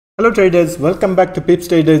Hello traders, welcome back to Pips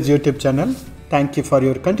Traders YouTube channel. Thank you for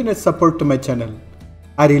your continuous support to my channel.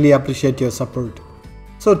 I really appreciate your support.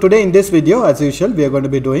 So today in this video, as usual, we are going to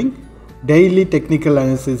be doing daily technical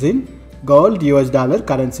analysis in gold, US dollar,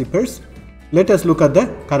 currency pairs. Let us look at the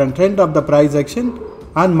current trend of the price action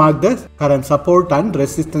and mark the current support and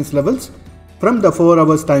resistance levels from the 4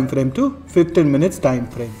 hours time frame to 15 minutes time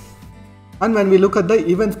frame. And when we look at the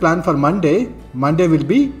events plan for Monday will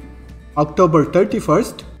be October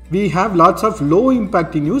 31st. We have lots of low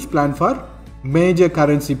impacting news planned for major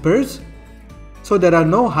currency pairs. So there are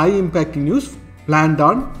no high impacting news planned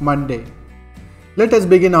on Monday. Let us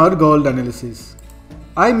begin our gold analysis.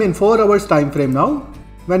 I'm in 4 hours time frame now.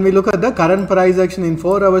 When we look at the current price action in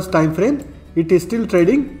 4 hours time frame, it is still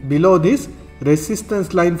trading below this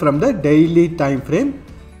resistance line from the daily time frame.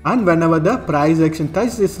 And whenever the price action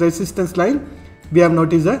touches this resistance line, we have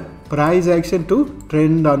noticed a price action to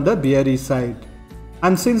trend on the bearish side.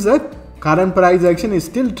 And since the current price action is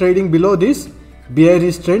still trading below this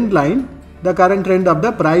bearish trend line, the current trend of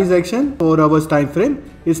the price action 4 hours time frame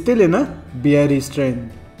is still in a bearish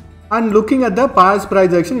trend. And looking at the past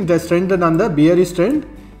price action, it has trended on the bearish trend.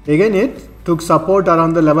 Again, it took support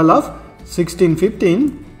around the level of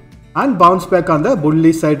 1615 and bounced back on the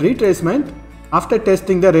bullish side retracement. After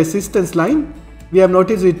testing the resistance line, we have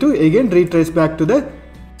noticed it to again retrace back to the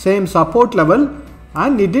same support level,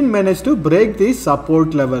 and it didn't manage to break this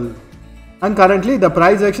support level. And currently the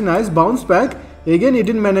price action has bounced back. Again, it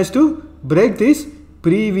didn't manage to break this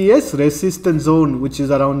previous resistance zone, which is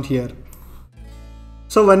around here.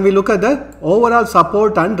 So when we look at the overall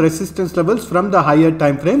support and resistance levels from the higher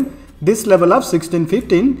time frame, this level of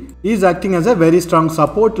 1615 is acting as a very strong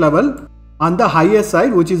support level. On the higher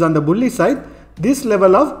side, which is on the bullish side, this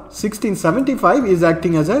level of 1675 is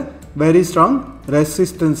acting as a very strong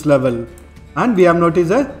resistance level. And we have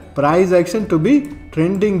noticed a price action to be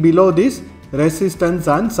trending below this resistance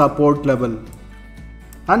and support level.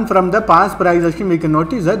 And from the past price action, we can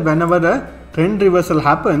notice that whenever a trend reversal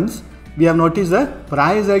happens, we have noticed a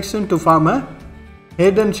price action to form a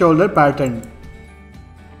head and shoulder pattern.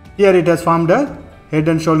 Here it has formed a head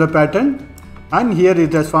and shoulder pattern, and here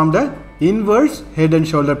it has formed a inverse head and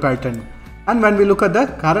shoulder pattern. And when we look at the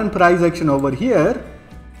current price action over here,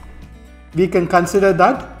 we can consider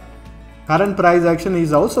that current price action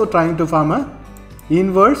is also trying to form a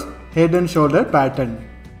inverse head and shoulder pattern.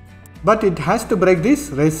 But it has to break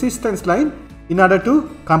this resistance line in order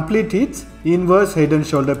to complete its inverse head and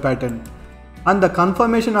shoulder pattern. And the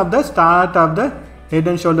confirmation of the start of the head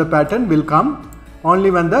and shoulder pattern will come only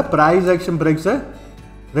when the price action breaks the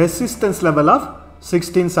resistance level of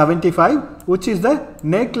 1675, which is the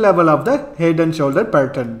neck level of the head and shoulder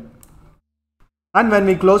pattern. And when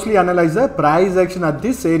we closely analyze the price action at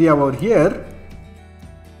this area over here,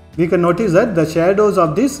 we can notice that the shadows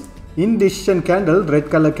of this indecision candle, red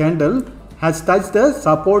color candle, has touched the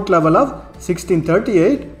support level of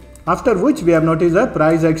 1638, after which we have noticed the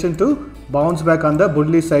price action to bounce back on the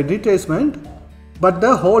bullish side retracement. But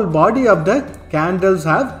the whole body of the candles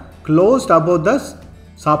have closed above the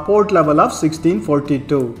support level of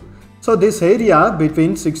 1642. So this area between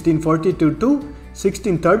 1642 to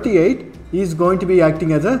 1638 is going to be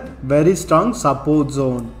acting as a very strong support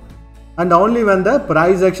zone. And only when the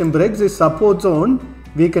price action breaks this support zone,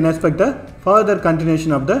 we can expect a further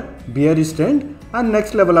continuation of the bearish trend, and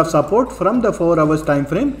next level of support from the 4 hours time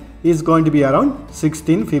frame is going to be around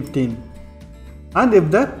 1615. And if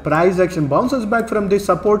the price action bounces back from this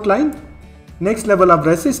support line, next level of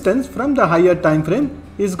resistance from the higher time frame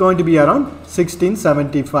is going to be around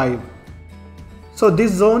 1675. So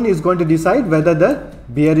this zone is going to decide whether the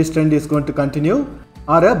bearish trend is going to continue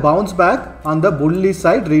or a bounce back on the bullish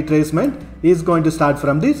side retracement is going to start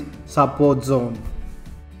from this support zone.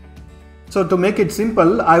 So to make it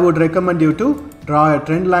simple, I would recommend you to draw a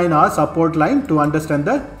trend line or support line to understand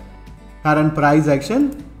the current price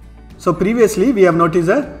action. So previously we have noticed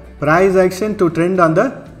a price action to trend on the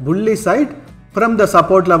bullish side from the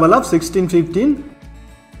support level of 1615,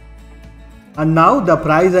 and now the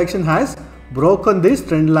price action has broken this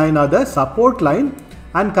trend line or the support line,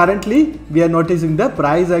 and currently we are noticing the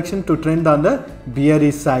price action to trend on the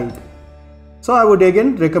bearish side. So I would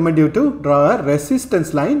again recommend you to draw a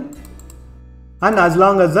resistance line, and as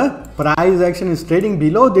long as the price action is trading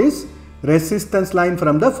below this resistance line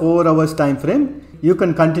from the 4 hours time frame, you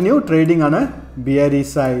can continue trading on a bearish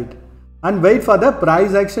side and wait for the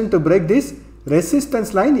price action to break this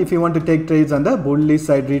resistance line if you want to take trades on the bullish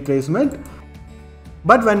side retracement.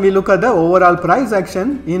 But when we look at the overall price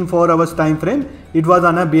action in 4 hours time frame, it was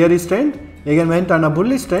on a bearish trend, again went on a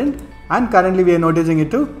bullish trend, and currently we are noticing it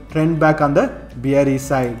to trend back on the bearish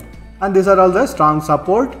side. And these are all the strong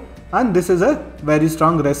support and this is a very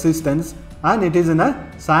strong resistance, and it is in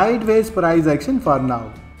a sideways price action for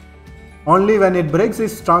now. Only when it breaks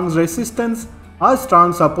this strong resistance or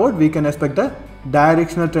strong support, we can expect a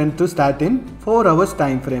directional trend to start in 4 hours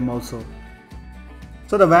time frame also.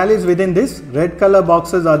 So the values within this red color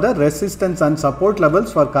boxes are the resistance and support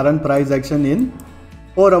levels for current price action in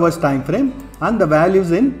 4 hours time frame, and the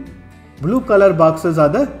values in blue color boxes are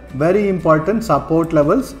the very important support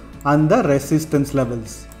levels and the resistance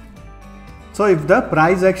levels. So if the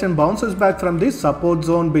price action bounces back from this support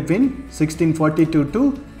zone between 1642 to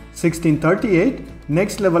 1638,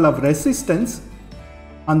 next level of resistance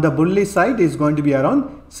on the bullish side is going to be around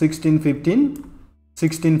 1615,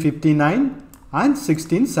 1659 and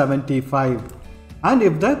 1675. And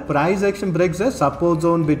if the price action breaks the support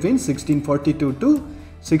zone between 1642 to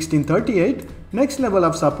 1638, next level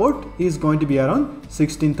of support is going to be around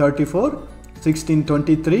 1634,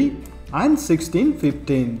 1623 and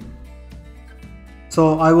 1615.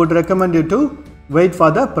 So I would recommend you to wait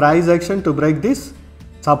for the price action to break this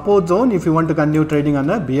support zone if you want to continue trading on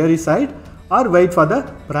the bearish side, or wait for the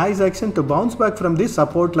price action to bounce back from this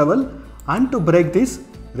support level and to break this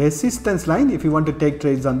resistance line if you want to take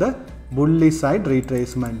trades on the bullish side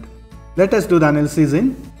retracement. Let us do the analysis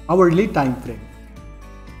in hourly time frame.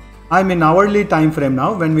 I'm in hourly time frame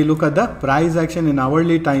now. When we look at the price action in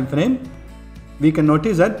hourly time frame, we can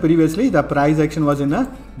notice that previously the price action was in a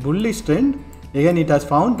bullish trend. Again, it has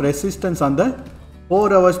found resistance on the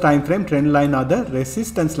 4 hours time frame trend line or the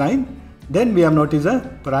resistance line. Then we have noticed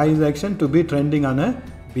a price action to be trending on a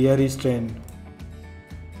bearish trend.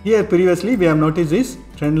 Here previously we have noticed this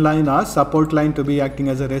trend line or support line to be acting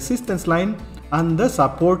as a resistance line and the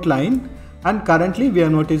support line, and currently we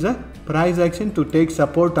have noticed a price action to take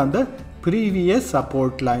support on the previous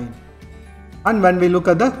support line. And when we look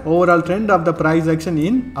at the overall trend of the price action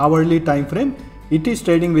in hourly time frame, it is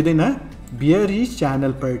trading within a bearish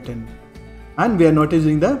channel pattern, and we are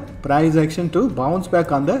noticing the price action to bounce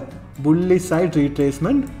back on the bullish side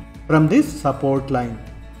retracement from this support line.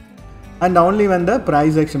 And only when the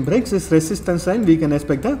price action breaks this resistance line, we can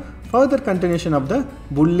expect a further continuation of the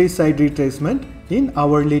bullish side retracement in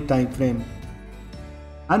hourly time frame.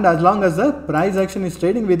 And as long as the price action is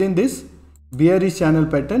trading within this bearish channel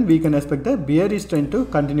pattern, we can expect the bearish trend to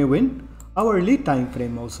continue in hourly time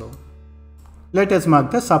frame also. Let us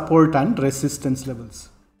mark the support and resistance levels.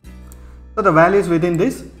 So the values within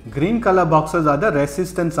this green color boxes are the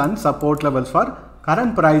resistance and support levels for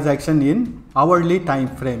current price action in hourly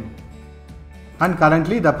time frame. And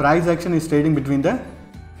currently the price action is trading between the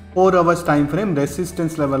 4 hours time frame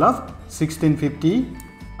resistance level of 1650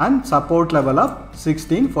 and support level of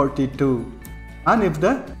 1642. And if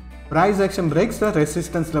the price action breaks the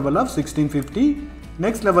resistance level of 1650,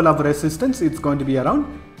 next level of resistance is going to be around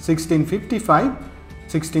 1655,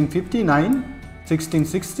 1659,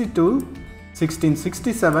 1662,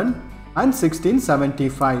 1667 and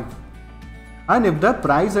 1675. And if the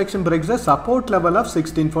price action breaks the support level of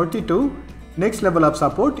 1642, next level of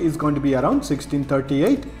support is going to be around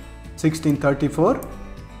 1638, 1634,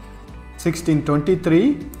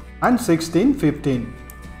 1623 and 1615.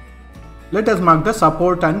 Let us mark the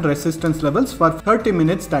support and resistance levels for 30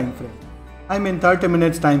 minutes time frame. I'm in 30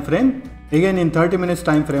 minutes time frame. Again in 30 minutes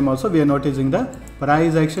time frame also we are noticing the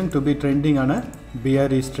price action to be trending on a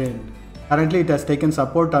bearish trend. Currently it has taken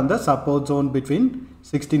support on the support zone between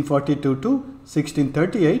 1642 to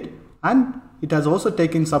 1638, and it has also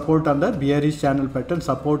taken support on the bearish channel pattern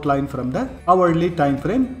support line from the hourly time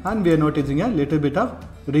frame, and we are noticing a little bit of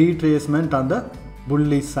retracement on the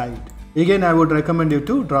bullish side. Again I would recommend you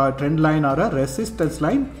to draw a trend line or a resistance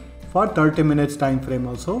line for 30 minutes time frame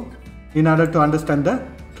also, in order to understand the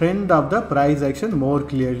trend of the price action more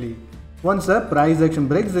clearly. Once the price action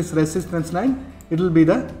breaks this resistance line, it will be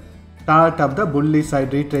the start of the bullish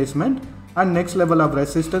side retracement, and next level of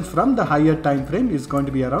resistance from the higher time frame is going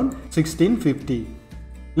to be around 1650.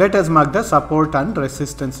 Let us mark the support and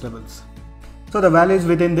resistance levels. So the values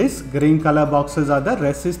within this green color boxes are the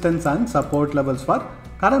resistance and support levels for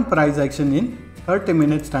current price action in 30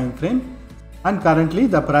 minutes time frame, and currently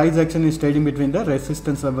the price action is trading between the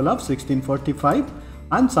resistance level of 1645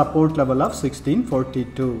 and support level of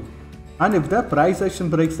 1642. And if the price action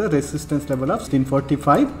breaks the resistance level of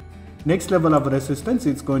 1645, next level of resistance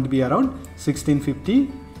is going to be around 1650,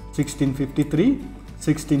 1653,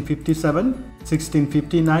 1657,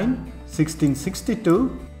 1659, 1662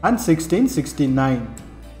 and 1669.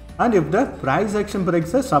 And if the price action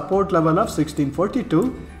breaks the support level of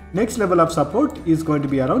 1642, next level of support is going to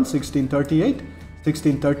be around 1638,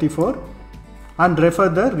 1634, and refer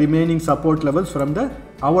the remaining support levels from the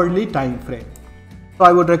hourly time frame. So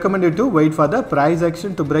I would recommend you to wait for the price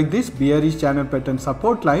action to break this bearish channel pattern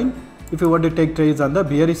support line if you want to take trades on the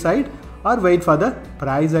bearish side, or wait for the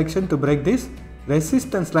price action to break this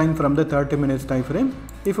resistance line from the 30 minutes time frame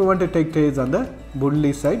if you want to take trades on the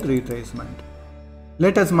bullish side retracement.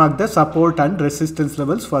 Let us mark the support and resistance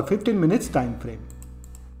levels for 15 minutes time frame.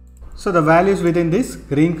 So the values within this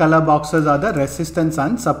green color boxes are the resistance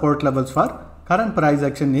and support levels for current price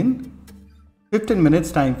action in 15 minutes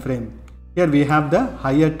time frame. Here we have the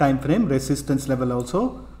higher time frame resistance level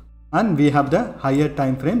also, and we have the higher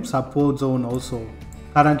time frame support zone also.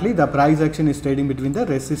 Currently the price action is trading between the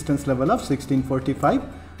resistance level of 1645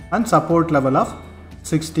 and support level of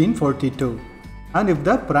 1642. And if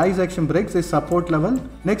the price action breaks this support level,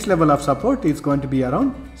 next level of support is going to be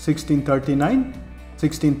around 1639,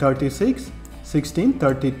 1636,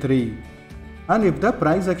 1633. And if the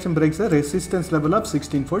price action breaks the resistance level of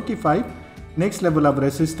 1645, next level of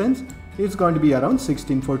resistance is going to be around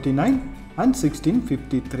 1649 and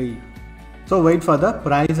 1653. So wait for the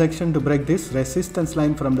price action to break this resistance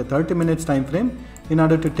line from the 30 minutes time frame in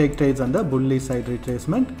order to take trades on the bullish side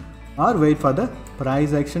retracement, or wait for the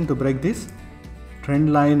price action to break this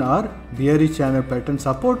trend line or bearish channel pattern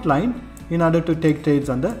support line in order to take trades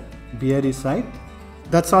on the bearish side.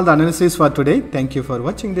 That's all the analysis for today. Thank you for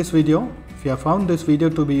watching this video. If you have found this video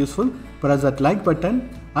to be useful, press that like button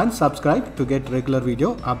and subscribe to get regular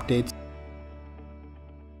video updates.